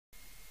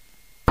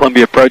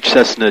Columbia approach,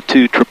 Cessna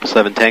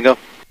 2777 Tango.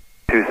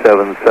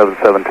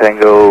 2777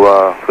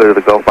 Tango, clear to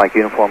the Gulf Mike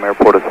uniform,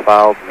 airport is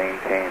filed,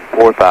 maintain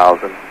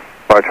 4000,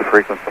 departure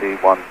frequency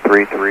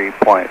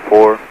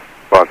 133.4,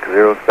 squawk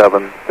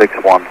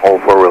 0761,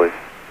 hold for release.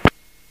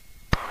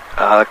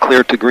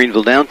 Clear to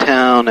Greenville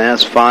Downtown,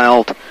 as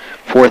filed,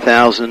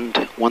 4000,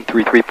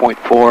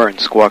 133.4,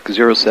 and squawk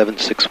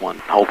 0761,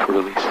 hold for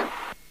release.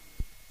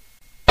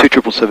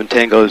 2777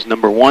 Tango is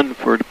number 1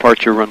 for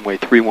departure runway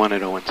 31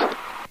 at Owens.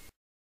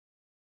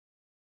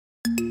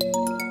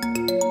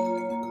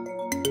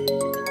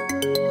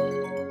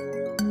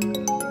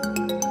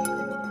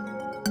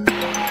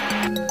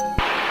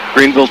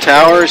 Greenville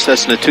Tower,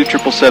 Cessna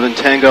 2777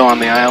 Tango on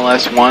the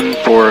ILS-1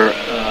 for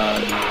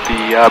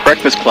the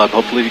Breakfast Club.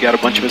 Hopefully we got a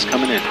bunch of us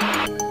coming in.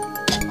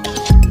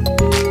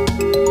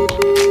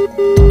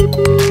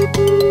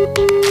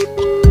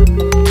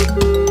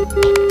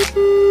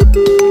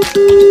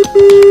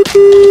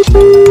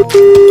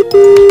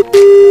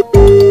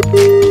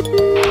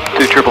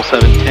 Two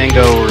 777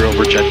 Tango, we're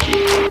over Jet Key.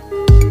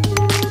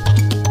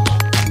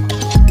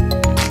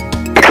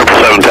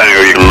 777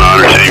 Tango, you can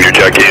understand your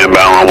Jet Key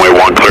inbound runway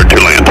 1, clear to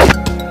land.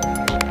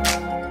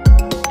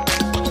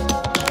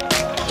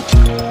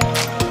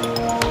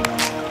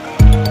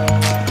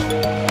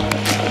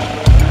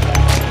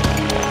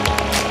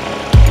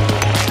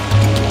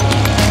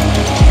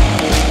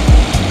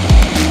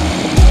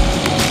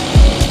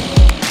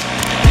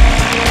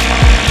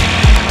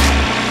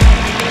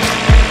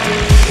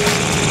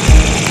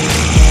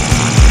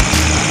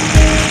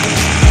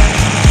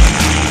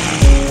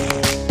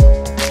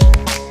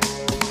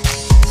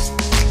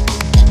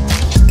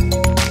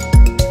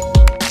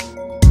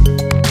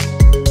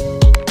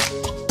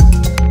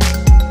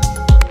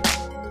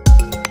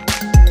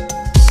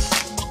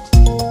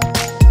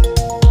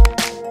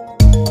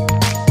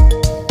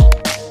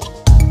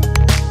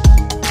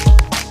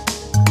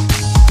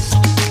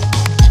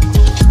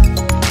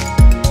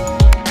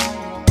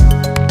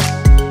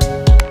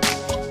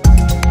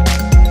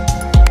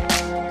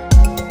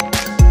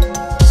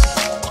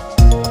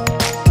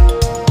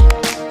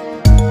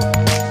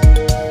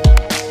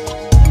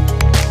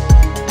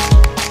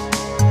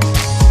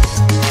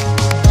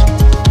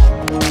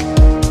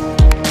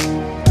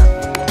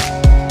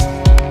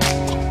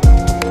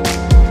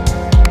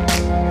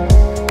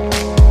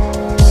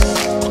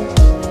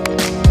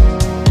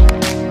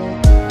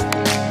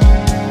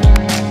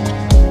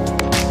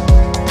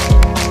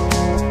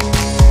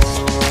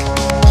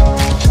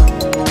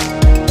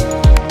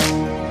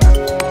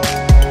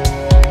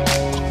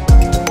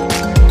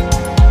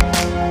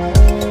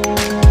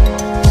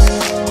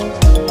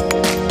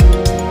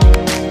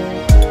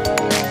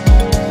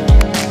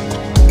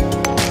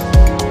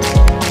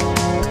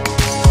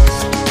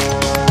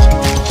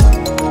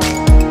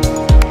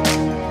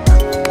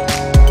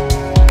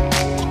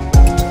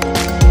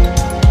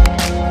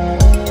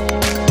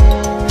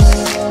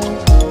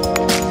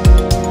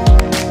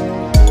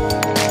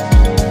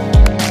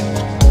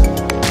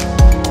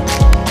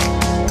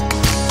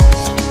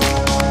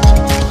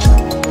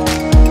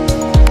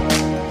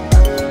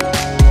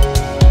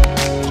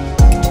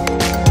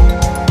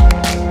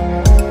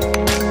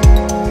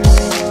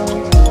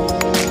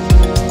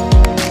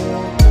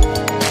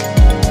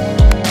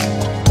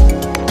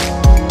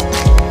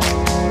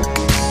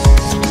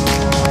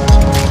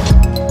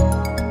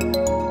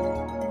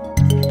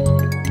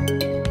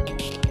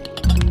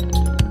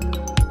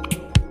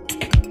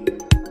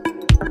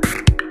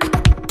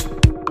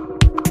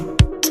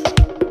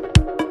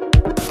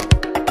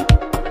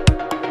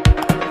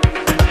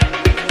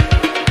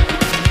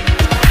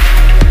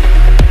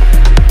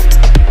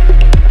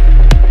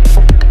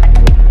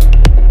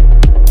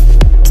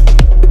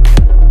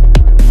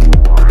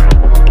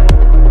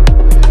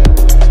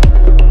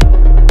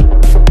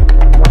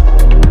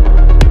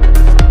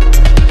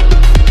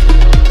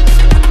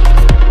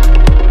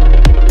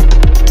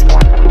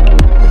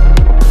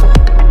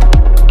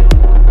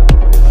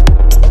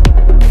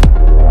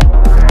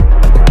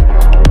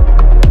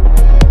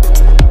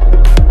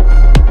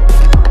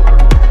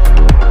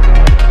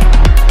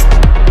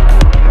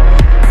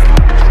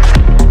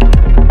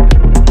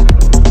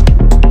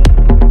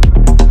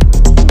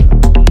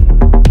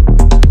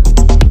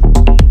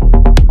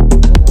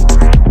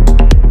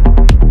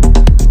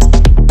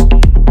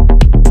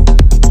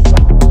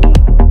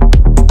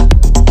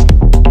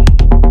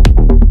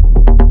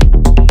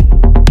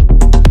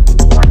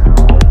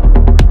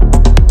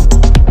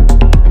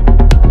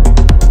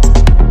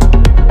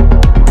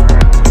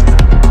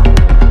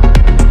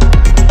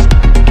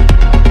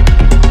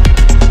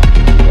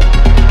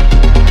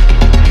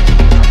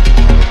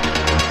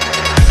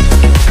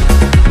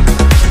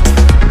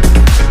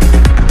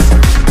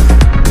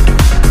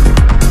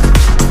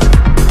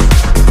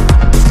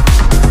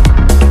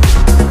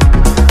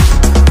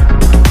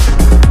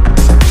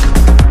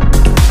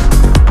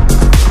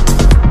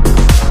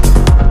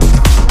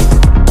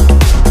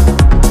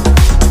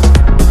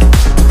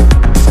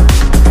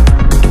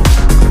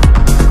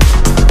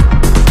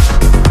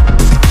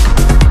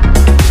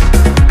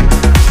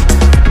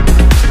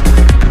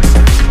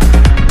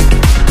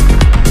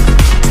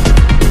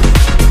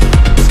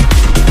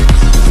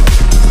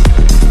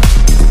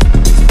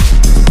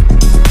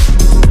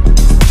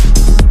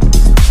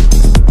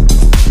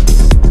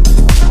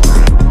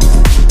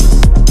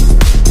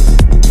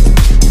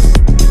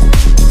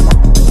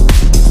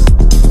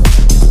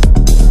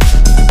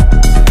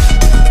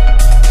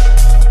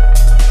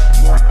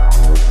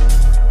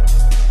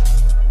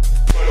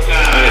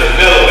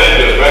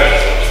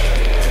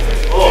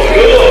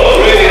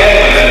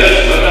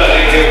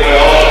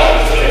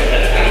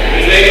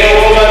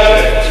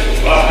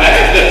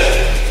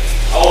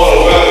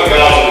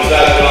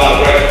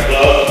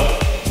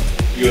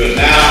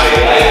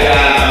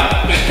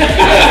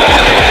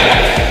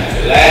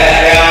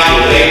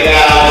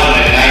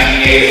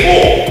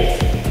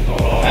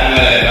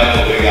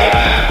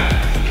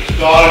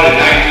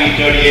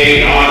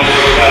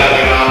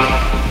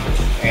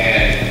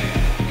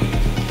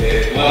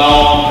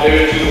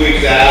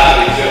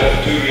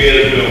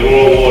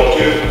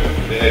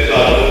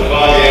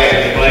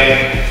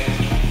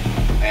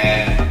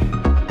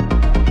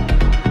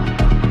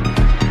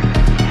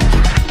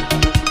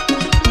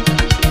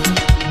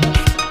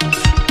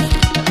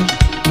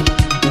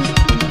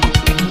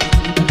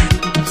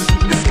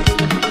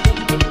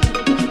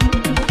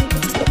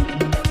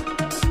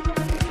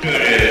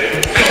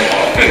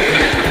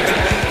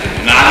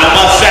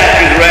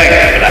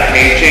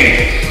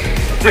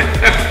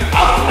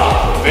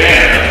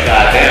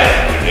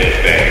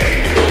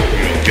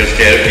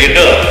 instead of getting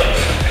up.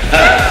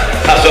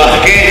 So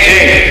I can't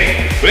change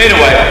it. But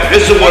anyway,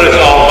 this is what it's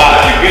all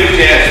about. You get a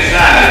chance to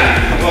sign it.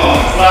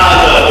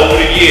 Flies up over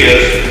the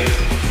years.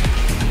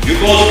 You're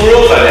going to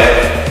screw up at that,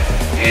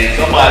 and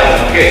somebody's going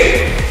to catch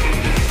it.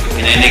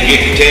 And then they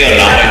get your tail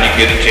number and you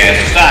get a chance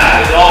to sign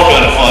it. It's all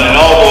kind of fun. It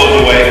all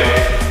goes away.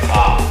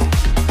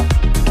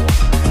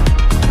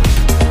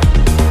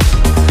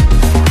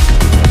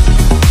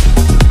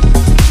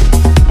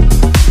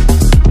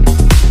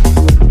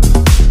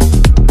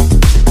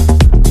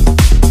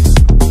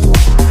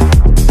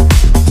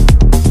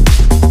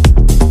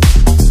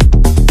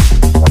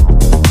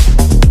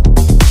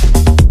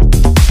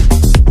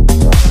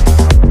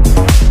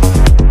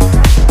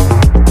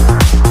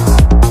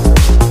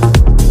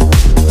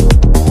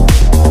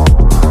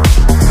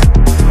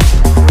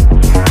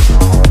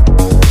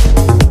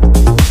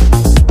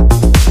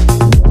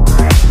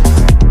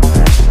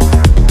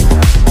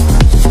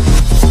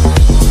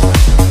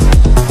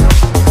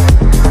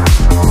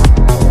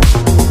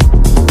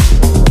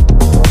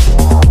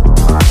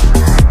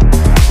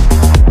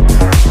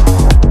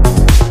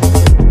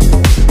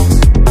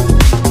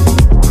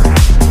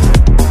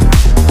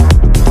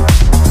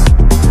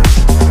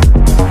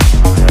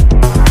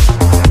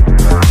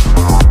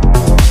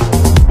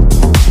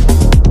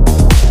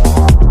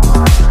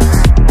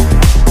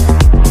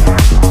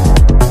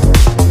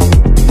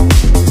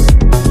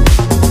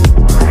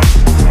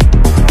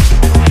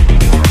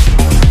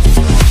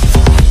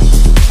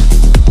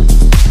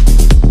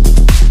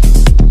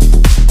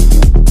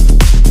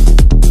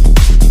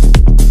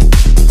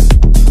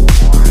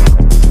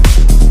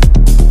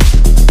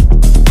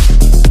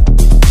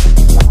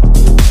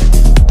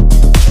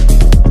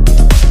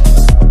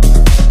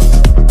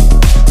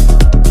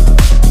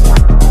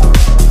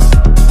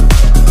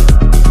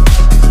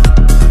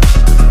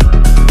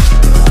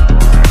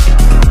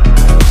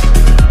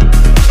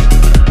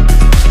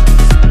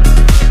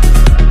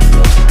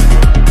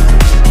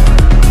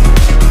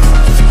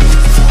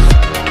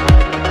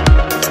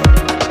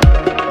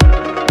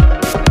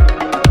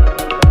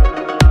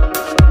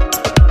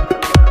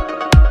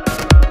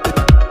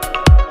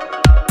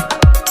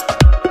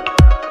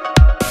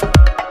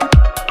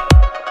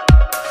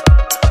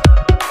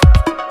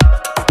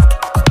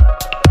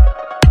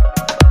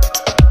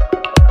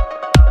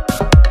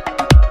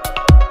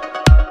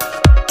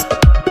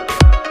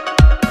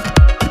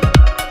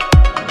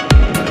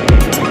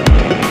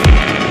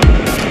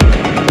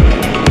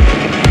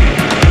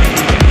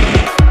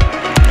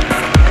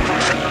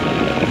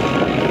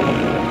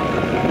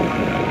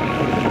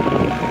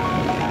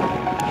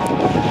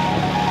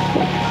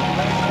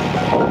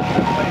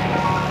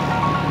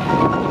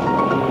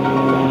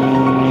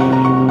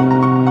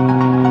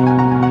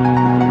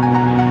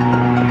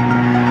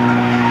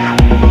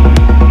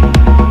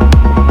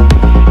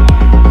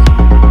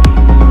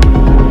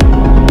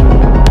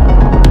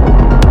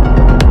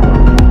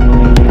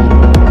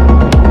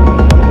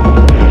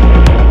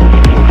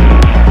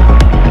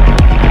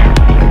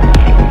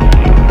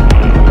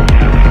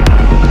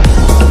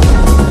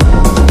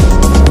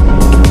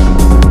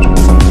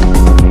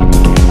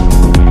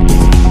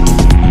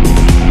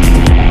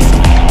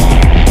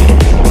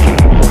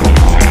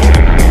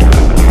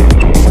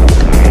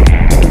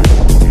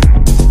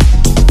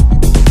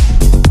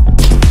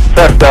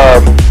 Set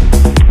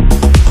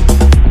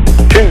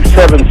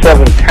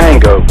 277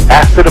 Tango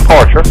after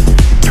departure,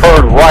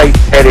 turn right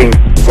heading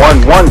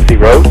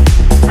 110,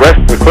 rest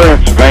of the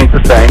clearance remains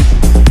the same,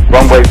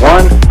 runway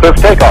 1, clear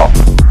for takeoff.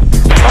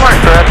 Alright,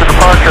 sir, after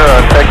departure,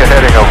 take a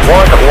heading of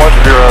 110,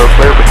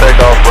 clear for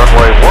takeoff,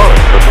 runway 1,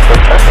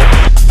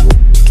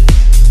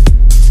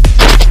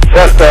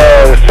 Set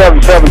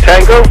 77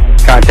 Tango,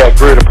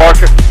 contact rear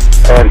departure,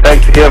 and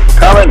thanks again for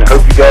coming, and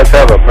hope you guys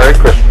have a Merry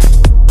Christmas.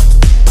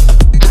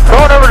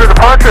 Going over to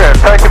departure, and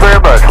thank you very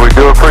much. We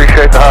do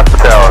appreciate the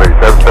hospitality.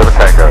 77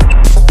 Tango.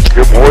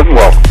 You're more than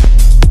welcome.